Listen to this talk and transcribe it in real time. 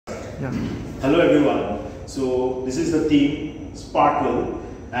Yeah. Hello everyone. So this is the team Sparkle,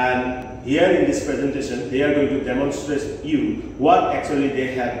 and here in this presentation they are going to demonstrate you what actually they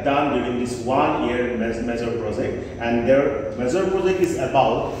have done during this 1 year major project. And their major project is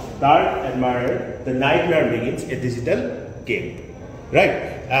about Admiral, the Nightmare Begins, a digital game.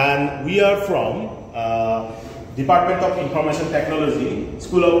 Right? And we are from Department of Information Technology,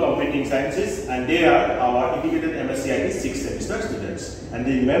 School of Computing Sciences, and they are our integrated MSc 6th semester students. And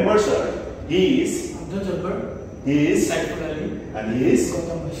the members are, he is Abdul, Zabber, he is Saiful, and he is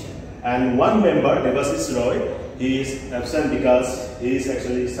Gautam, Baishya. And one member, Debasish, he is absent because he is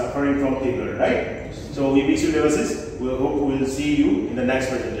actually suffering from fever, right? So we wish you Debasish. We hope we will see you in the next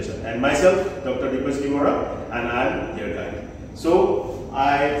presentation. And myself, Dr. Bora, and I am your guide. So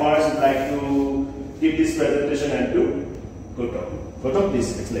I first would like to give this presentation and to Gautam. Gautam,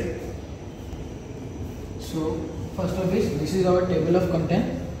 please explain. So first of which, this is our table of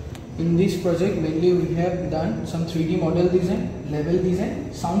content. In this project mainly we have done some 3D model design, level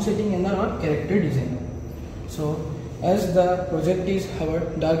design, sound setting and our character design. So as the project is our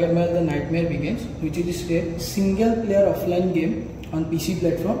Admiral, the Nightmare Begins, which is a single player offline game on PC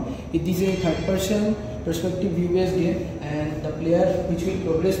platform. It is a third-person perspective view-based game, and the player which will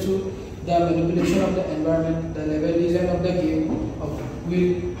progress through the manipulation of the environment, the level design of the game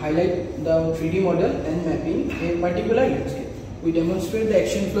will highlight the 3D model and mapping a particular landscape. We demonstrate the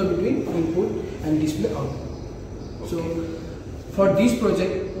action flow between input and display output. Okay. So for this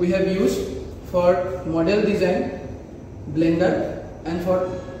project we have used for model design Blender, and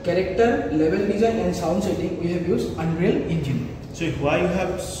for character, level design and sound setting we have used Unreal Engine. So why you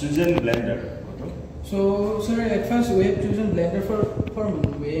have chosen Blender? So sir, at first we have chosen Blender for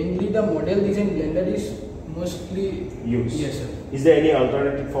mainly the model design. Blender is mostly used. Yes sir. Is there any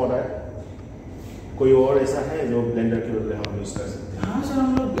alternative for that? कोई और ऐसा है जो blender के बदले हम use कर सकते हैं? हाँ सर,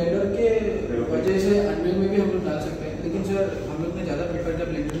 हम लोग ब्लेंडर के वजह से अनरियल में भी हम लोग डाल सकते हैं, लेकिन सर हम लोग ने ज़्यादा प्रेफर किया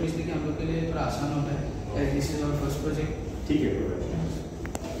ब्लेंडर में, इसलिए कि हम लोग के लिए थोड़ा आसान होता है, as this is our first project. ठीक है.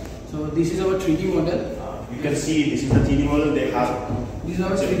 So this is our 3D model. You can see this is the 3D model they have. This is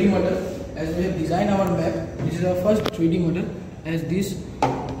our 3D model. As we have designed our map, this is our first 3D model. As this,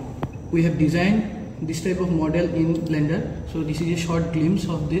 we have designed this type of model in Blender. So this is a short glimpse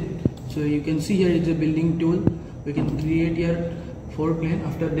of it. So you can see here is a building tool. We can create here 4 plane.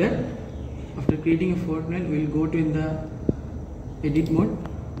 After that, after creating a 4 plane, we will go to in the edit mode.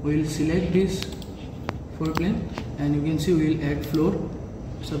 We will select this 4 plane, and you can see we will add floor.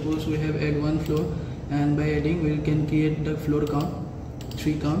 Suppose we have add 1 floor, and by adding we can create the floor count,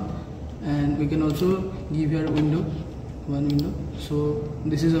 3 count, and we can also give here window, 1 window. So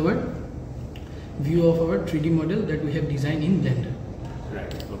this is our view of our 3D model that we have designed in Blender.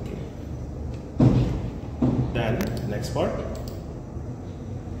 Right. Okay. Then next part.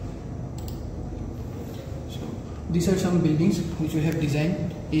 So these are some buildings which we have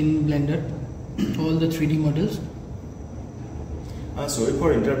designed in Blender, all the 3D models. Sorry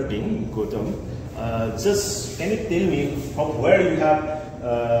for interrupting, Gautam. Just can you tell me from where you have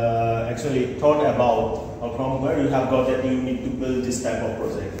actually thought about, or from where you have got that you need to build this type of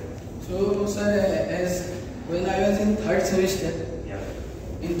project? So sir, as when I was in 3rd semester,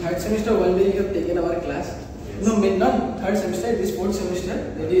 in 3rd semester one day you have taken our class. Yes. No, not 3rd semester, it is 4th semester.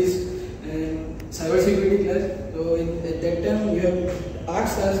 That is cyber security class. So at that time you have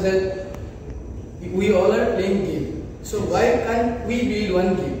asked us that we all are playing game. So why can't we build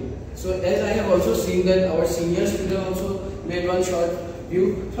one game? So as I have also seen that our senior student also made one short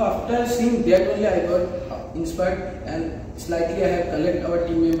view. So after seeing that only I got inspired, and slightly I have collected our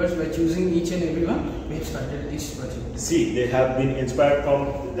team members by choosing each and every one. We have started this project. See, they have been inspired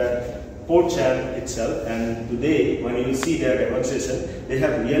from that port channel itself, and today when you see their demonstration, they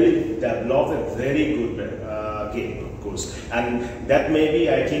have really developed a very good game, of course, and that may be,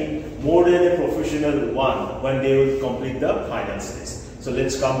 I think, more than a professional one when they will complete the final stage. So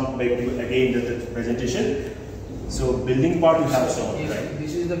let's come back to again the presentation. So building part you have shown, yes, right?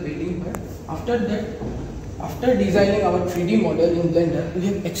 This is the building part. After that, after designing our 3D model in Blender, we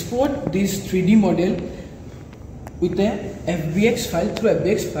have export this 3D model with a FBX file through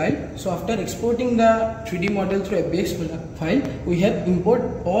FBX file. So after exporting the 3D model through FBX file, we have import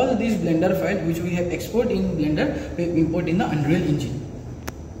all these Blender file which we have export in Blender, we have import in the Unreal Engine.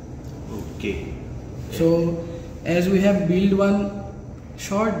 Okay. So as we have built one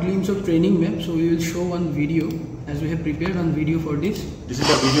short glimpse of training map, so we will show one video as we have prepared one video for this. This is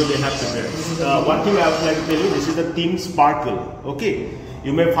the video they have prepared. One thing I would like to tell you, this is the team Sparkle. Okay,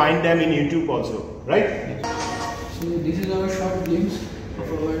 you may find them in YouTube also, right? So this is our short glimpse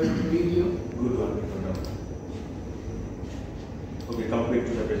of our video. Good one. Okay. Okay, complete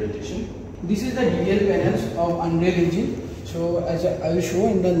to the presentation. This is the detail panels of Unreal Engine. So as I will show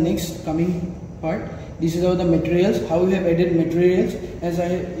in the next coming part, this is all the materials, how we have added materials. As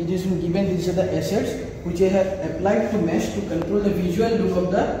it is given, these are the assets which I have applied to mesh to control the visual look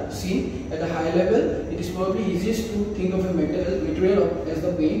of the scene at a high level. It is probably easiest to think of a material as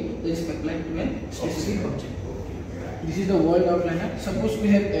the paint that is applied to a specific object. This is the world outliner. Suppose we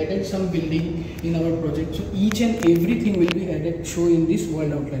have added some building in our project, so each and everything will be added, show in this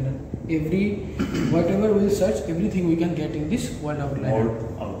world outliner. Whatever we will search, everything we can get in this world outliner.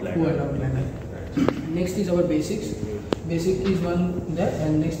 World outliner. Next is our basics. Basic is one there,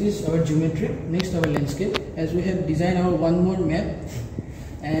 and next is our geometry. Next our landscape. As we have designed our one more map,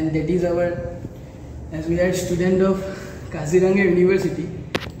 and that is our, as we are student of Kaziranga University.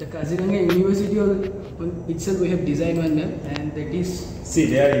 The Kaziranga University itself we have designed one map, and that is. See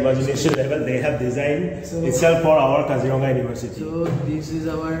their imagination level. They have designed itself for our Kaziranga University. So this is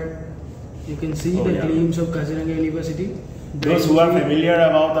our. You can see the glimpse of Kaziranga University. Those who are familiar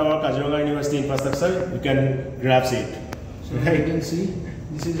about our Kaziranga University infrastructure, you can grasp it. So you can see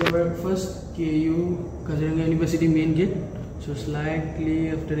this is our first KU Kaziranga University main gate. So slightly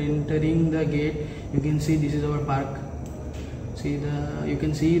after entering the gate, you can see this is our park. You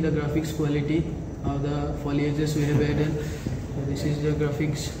can see the graphics quality of the foliages we have added. So this is the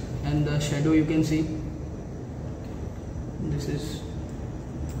graphics, and the shadow you can see. This is.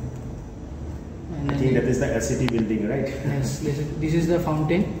 I think that is the LCT building, right? Yes, this is the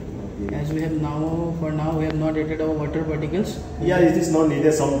fountain. Okay. As we have now, for now, we have not added our water particles. Yeah, it is not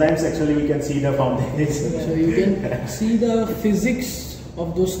needed. Sometimes actually we can see the fountain. So you can see the physics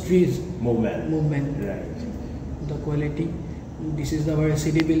of those trees. Movement. Right. The quality. This is our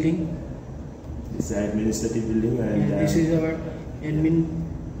LCT building. This is administrative building, and this is our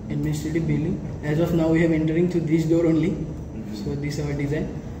administrative building. As of now, we have entering through this door only. So this is our design,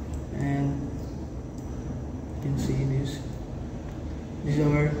 and you can see this. This is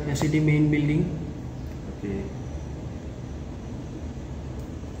our LCT main building. Okay.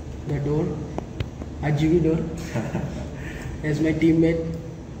 The door, RGB door. As my teammate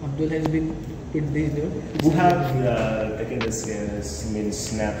Abdul has been put this door. Who have taken this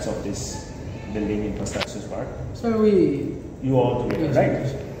snaps of this building infrastructure part? So you all together,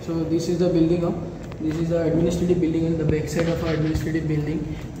 right? So this is the building of. This is the administrative building and the back side of our administrative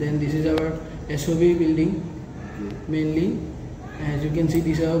building. Then this is our SOV building. Mainly, as you can see,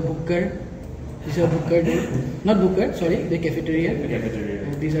 these are booker. These are booker, not booker. Sorry, the cafeteria.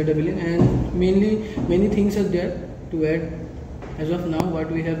 These are the building, and mainly many things are there to add. As of now,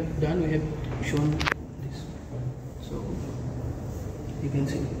 what we have done, we have shown this. So you can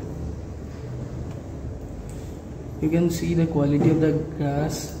see. You can see the quality of the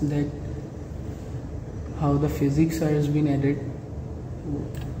grass, that how the physics has been added.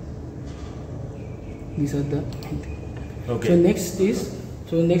 These are the. Okay.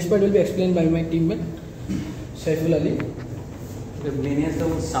 So next part will be explained by my teammate Saiful Ali. मैंने तो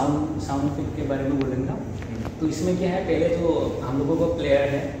sound effect के बारे में बोलेंगे। तो इसमें क्या है, पहले जो हम लोगों को प्लेयर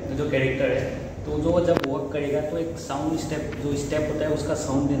है, जो कैरेक्टर है, तो जो जब वर्क करेगा तो एक साउंड स्टेप होता है उसका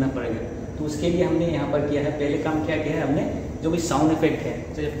साउंड देना पड़ेगा। तो उसके लिए हमने यहाँ पर किया है, पहले काम क्या किया है हमने, जो भी साउंड इफेक्ट है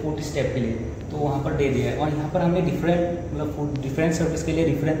जैसे फुट स्टेप के लिए तो वहाँ पर दे दिया है, और यहाँ पर हमने डिफरेंट सर्विस के लिए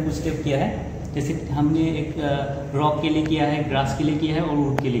डिफरेंट फुट स्टेप किया है। जैसे हमने एक रॉक के लिए किया है, ग्रास के लिए किया है और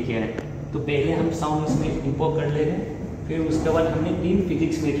वुड के लिए किया है। तो पहले हम साउंड इसमें इम्पोर्ट कर ले रहे हैं, फिर उसके बाद हमने 3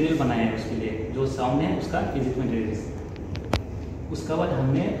 फिजिक्स मटेरियल बनाए हैं उसके लिए, जो साउंड है उसका फिजिक्स मटेरियल। उसके बाद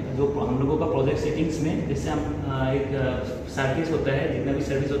हमने जो हम लोगों का प्रोजेक्ट सेटिंग्स में, जैसे हम एक सर्विस होता है, जितना भी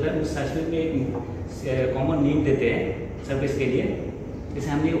सर्विस होता है उस सर्विस में एक कॉमन नेम देते हैं सर्विस के लिए। जैसे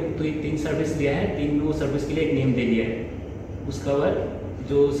हमने तो 3 सर्विस दिया है, 3 सर्विस के लिए एक नेम दे दिया है। उसके बाद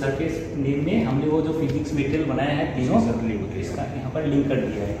जो सर्विस नेम में हमने वो जो फिजिक्स मटेरियल बनाया है तीनों, इसका यहाँ पर लिंक कर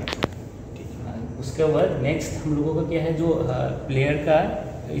दिया है। उसके बाद नेक्स्ट हम लोगों का क्या है, जो प्लेयर का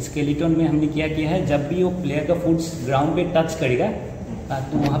स्केलेटन में हमने क्या किया है, जब भी वो प्लेयर का फुट ग्राउंड पे टच करेगा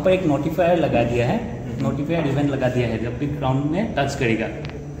तो वहाँ पर एक नोटिफायर लगा दिया है, नोटिफायर इवेंट लगा दिया है जब भी ग्राउंड में टच करेगा।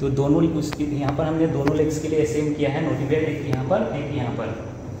 तो दोनों उसकी यहाँ पर हमने दोनों लेग्स के लिए सेम किया है नोटिफायर, एक यहाँ पर एक यहाँ पर।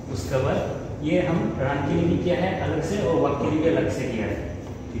 उसके बाद ये हम रन के लिए भी किया है अलग से और वर्क के लिए भी अलग से किया है।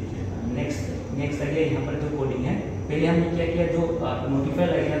 ठीक है, नेक्स्ट आइडिया यहाँ पर जो कोडिंग है, पहले हमने क्या किया, जो नोटिफायर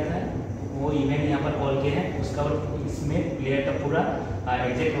लग गया था वो इवेंट यहाँ पर कॉल किया है। उसका बाद इसमें प्लेयर का पूरा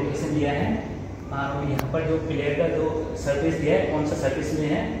एग्जैक्ट लोकेशन दिया है, और यहाँ पर जो प्लेयर का जो सर्विस दिया है कौन सा सर्विस में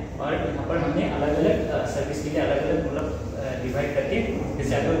है, और यहाँ पर हमने अलग अलग सर्विस के लिए अलग अलग मतलब डिवाइड करके,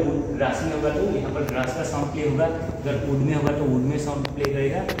 जैसे अगर ग्रास में होगा तो यहाँ पर ग्रास का साउंड प्ले होगा, अगर वुड में होगा तो वुड में साउंड प्ले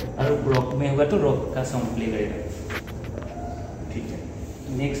करेगा, और रॉक में होगा तो रॉक का साउंड प्ले करेगा। ठीक है,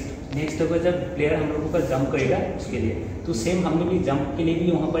 नेक्स्ट होगा जब प्लेयर हम लोगों का जंप करेगा उसके लिए, तो सेम हमने भी जंप के लिए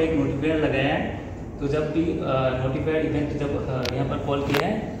भी वहाँ पर एक नोटिफायर लगाया है। तो जब भी नोटिफायर इवेंट जब यहाँ पर कॉल किया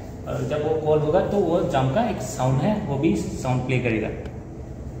है, और जब वो कॉल होगा तो वो जंप का एक साउंड है, वो भी साउंड प्ले करेगा।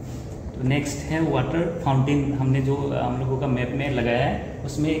 तो नेक्स्ट है वाटर फाउंटेन, हमने जो हम लोगों का मैप में लगाया है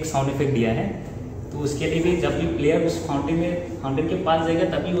उसमें एक साउंड इफेक्ट दिया है। तो उसके लिए भी जब भी प्लेयर उस फाउंटेन के पास जाएगा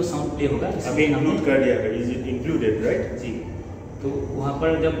तभी वो साउंड प्ले होगा। अभी इंक्लूड कर दिया, इज इट इंक्लूडेड राइट? जी, तो वहाँ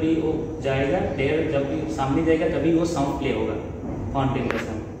पर जब भी वो जाएगा, प्लेयर जब भी सामने जाएगा तभी वो साउंड प्ले होगा, फाउंटेन का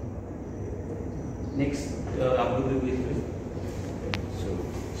sound. Next Abdul.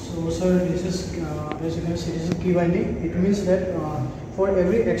 So sir, this is as you can see, this is key binding. It means that for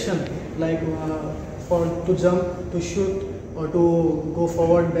every action, like for to jump, to shoot, or to go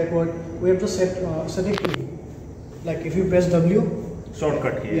forward, backward, we have to set a key. Like if you press W,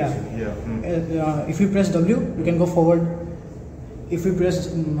 shortcut key. Yeah. If you press W, you can go forward. If we press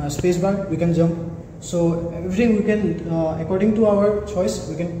spacebar, we can jump. So everything we can, according to our choice,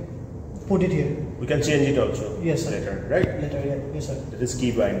 we can put it here. We can change it also. Yes, sir. Later, right? Later, yeah. Yes, sir. That is key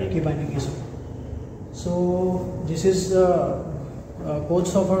binding. Key binding, yes, sir. So this is the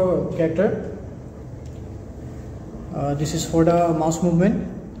codes of our character. This is for the mouse movement.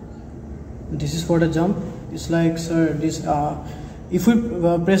 This is for the jump. It's like, sir, this. If we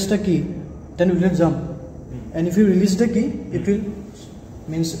press the key, then we will jump. And if you release the key, it will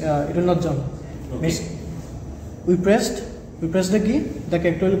it will not jump. Okay. Means we press the key, the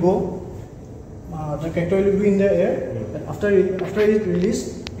character will go. The character will be in the air. And after it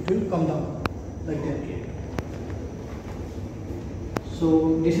released, it will come down like that. So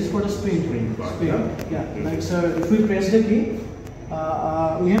this is for the sprint. Yeah. Like sir, if we press the key,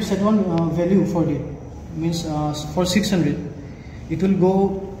 we have set one value for it. Means for 600, it will go.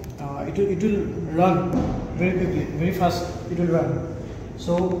 It will run very quickly, very fast. It will run.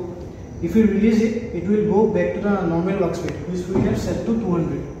 So if you release it, it will go back to the normal walk speed, which we have set to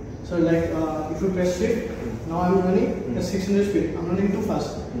 200. So like if you press shift, now I am running at 600 speed. I am running too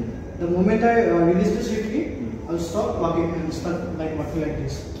fast. The moment I release the shift key, I will stop walking and start like walking like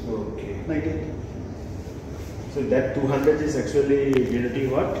this. Okay. Like that. So that 200 is actually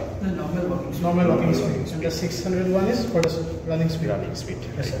denoting what? The normal walking. Normal walking speed. And the 601 is for the running speed. Running speed.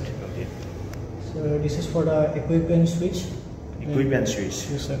 Yes, Right. sir. Okay. So this is for the equip and switch. Equip and switch.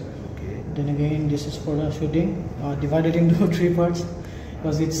 Yes, sir. Okay. Then again, this is for the shooting. Divided into 3 parts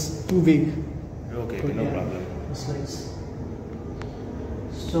because it's too big. Okay. But No yeah, problem. the slides.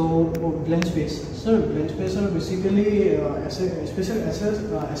 So blend space. Sir, blend space are basically special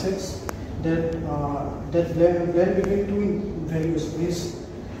assets that blend between two values. Means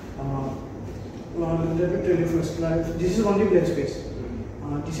let me tell you first. Like this is only blend space.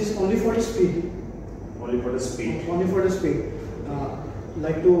 This is only for the speed. Only for the speed. Only for the speed.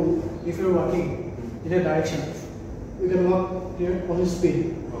 Like if you're walking in a direction, you can walk here only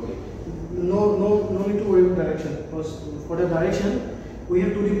speed. Okay. No need to worry about direction, because for the direction we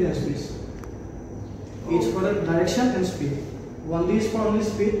have 2D blend space. Each for the direction and speed. 1D is for only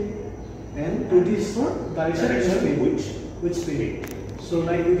speed, and 2D is for direction and speed. Which speed? So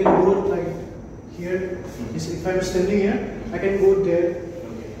like you can go like here. If I am standing here, I can go there.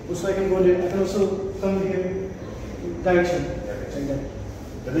 Also I can go there. I can also come here. Direction. Like that.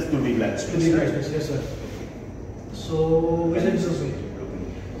 That is 2D blend space. 2D blend Right? space, yes sir. So what is this way?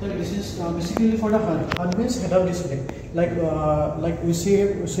 So this is basically for the HUD. HUD means head up display. Like we see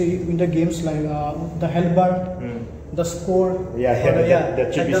in the games like the health bar, the score.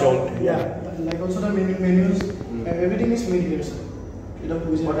 That should be shown. Like also the menus. Everything is made here, sir.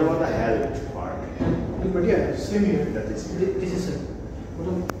 What about the health part? But yeah, same here. That is This is it.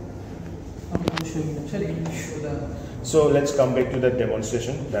 Okay, I'm showing you. Sorry, show the. So let's come back to the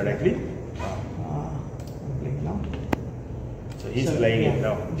demonstration directly. I'm playing now. So he's playing it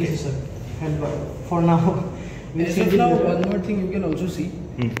now. This is a handbar for now. As of now, one more thing you can also see.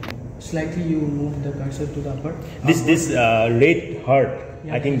 Slightly you move the cursor to the upper. This red heart.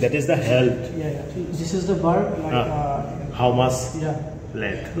 Yeah, I think that is the health. Yeah. So this is the bar. Like, How much yeah.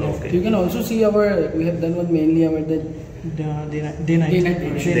 length? Yeah. Okay. You can also see our, we have done one mainly our the Day-night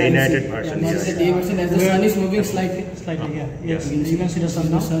version. Day-nighted version. That's the Yes. day version as the sun is moving slightly. Slightly, yeah. Yes. You can see the sun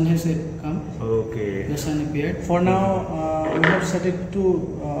The now. sun has come. Okay. The sun appeared. For now, we have set it to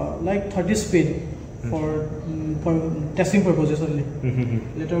like 30 speed for testing purposes only.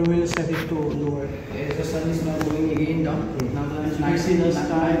 Later we will set it to lower. As the sun is now going again down. Now the You see the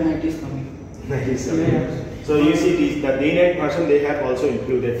sky. night is coming. Nice. Yeah. So you see the day-night version they have also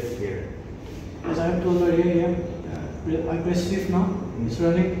included here. As I have told earlier, I press shift now. It's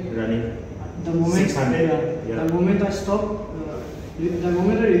running. Running. The moment 600. Yeah. the moment I stop, The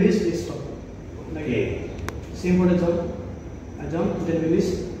moment I release, it stop. Like Okay. that. Same for the jump. I jump, then release,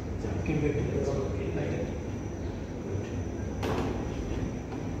 came back to the jump. Okay. Like that.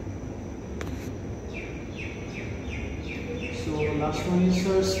 So last one is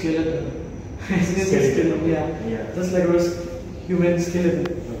skeleton. Skeleton. Yeah. Yeah. Just like our human skeleton.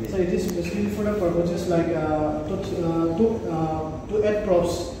 Okay. So it is basically for the purposes like to add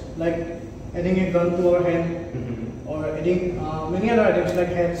props, like adding a gun to our hand, or adding many other items like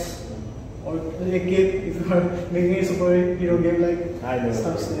hats, or a cape if you are making a superhero game like I know.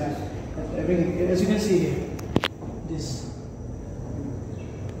 stuff. Yeah. Everything. As you can see here, this.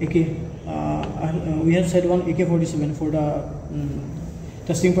 AK. We have set one AK-47 for the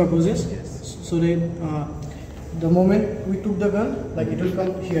testing purposes. Yes. So that the moment we took the gun, like it will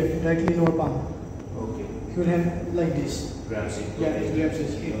come here directly in our palm. Okay. Your hand like this. Grabs it. Yeah, it grabs it.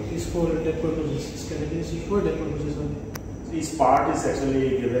 It is for that purposes. Skeleton is for that purposes only. This part is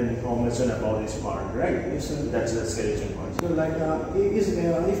actually given information about this part, right? Yes, sir. That's the skeleton part. So like if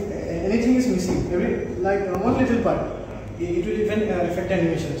anything is missing, one little part, it will even affect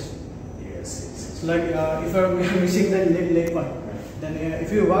animations. Yes. So like if we are missing the leg part, then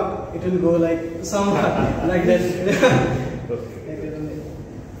if you walk, it will go like some like that. Okay.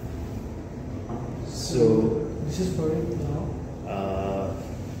 So This is for it now.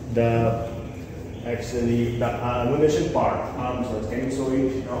 the ammunition part. So can you show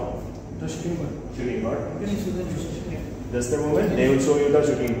it now? The shooting part. Shooting part. You can see the shooting. Yeah. Just a moment. They will show you the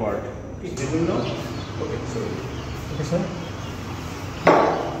shooting part. They will know. Okay. Okay, sir.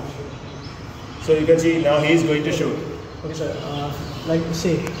 So you can see now he is going to shoot. Okay, sir. Like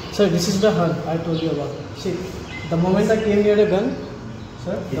say, sir, this is the hull I told you about. See, the moment I came near the gun,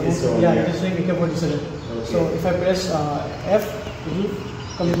 sir, It is showing, yeah, yeah. it is showing AK-47. Okay. So if I press F, it will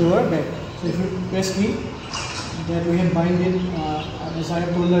come to our back. So if you press key, that we have bind it, as I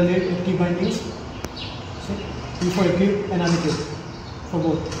have told earlier, key bindings. See, P for equip and unequip for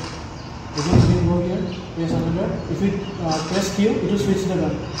both. Again, you can go here, press another. If you press Q, it will switch the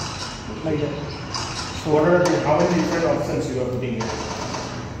gun like that. So what are how many different options you are putting here?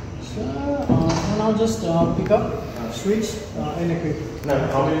 So for now, just pick up, switch, and equip. No,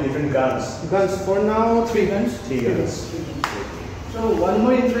 how many different guns? Guns for now, 3 guns. 3 guns. So one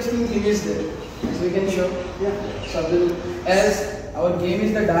more interesting thing is that, as we can show, so Abdul, as our game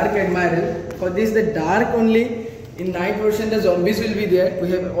is the Dark Admiral, for this the dark only, in night version the zombies will be there. We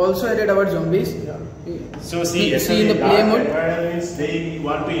have also added our zombies. So see in the play mode. Means they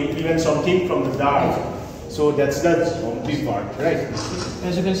want to implement something from the dark. So that's the zombie part, right?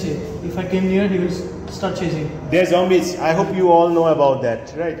 As you can see, if I came near, he will start chasing. They're zombies. I hope you all know about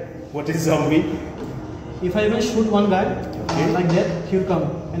that, right? What is zombie? If I even shoot one guy like that, he will come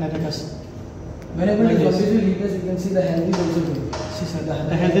and attack us. Whenever Like the this. zombies will hit us, you can see the health is also going. See, sir,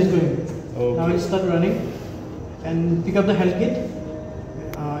 the health is going. Okay. Now I will start running and pick up the health kit.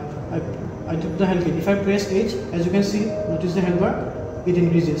 I took the health kit. If I press H, as you can see, notice the health bar, it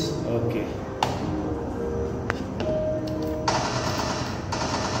increases. Okay.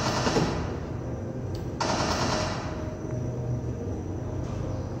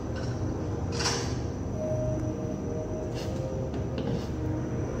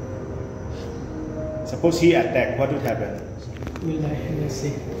 Suppose he attacked, what would happen? We'll die. Let's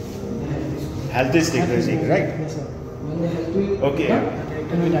see. Health is decreasing, right? Yes, sir. When the health will Okay.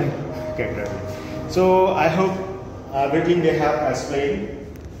 And we die. Okay, great. So I hope everything they have explained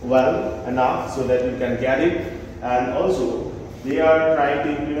well enough so that you can get it, and also they are trying to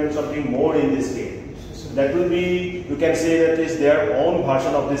implement something more in this game. That will be, you can say that is their own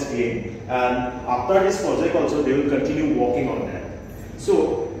version of this game, and after this project also they will continue working on that.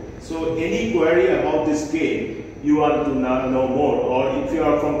 So any query about this game you want to know more, or if you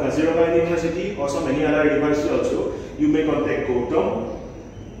are from Kaziranga University or some any other university also, you may contact Gautam,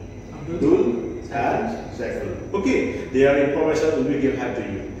 Abdul and Saiful. Okay, their information will be given to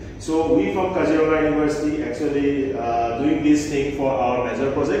you. So we from Kaziranga University actually doing this thing for our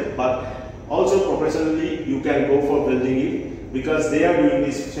major project, but also professionally you can go for building it, because they are doing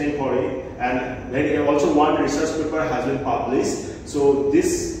this same for it, and also one research paper has been published. So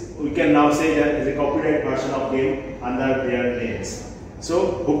this we can now say that is a copyright version of game under their names.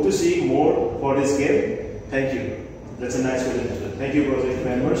 So hope to see more for this game. Thank you. That's a nice presentation. Thank you, project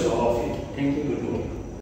members, all of you. Thank you. Good work.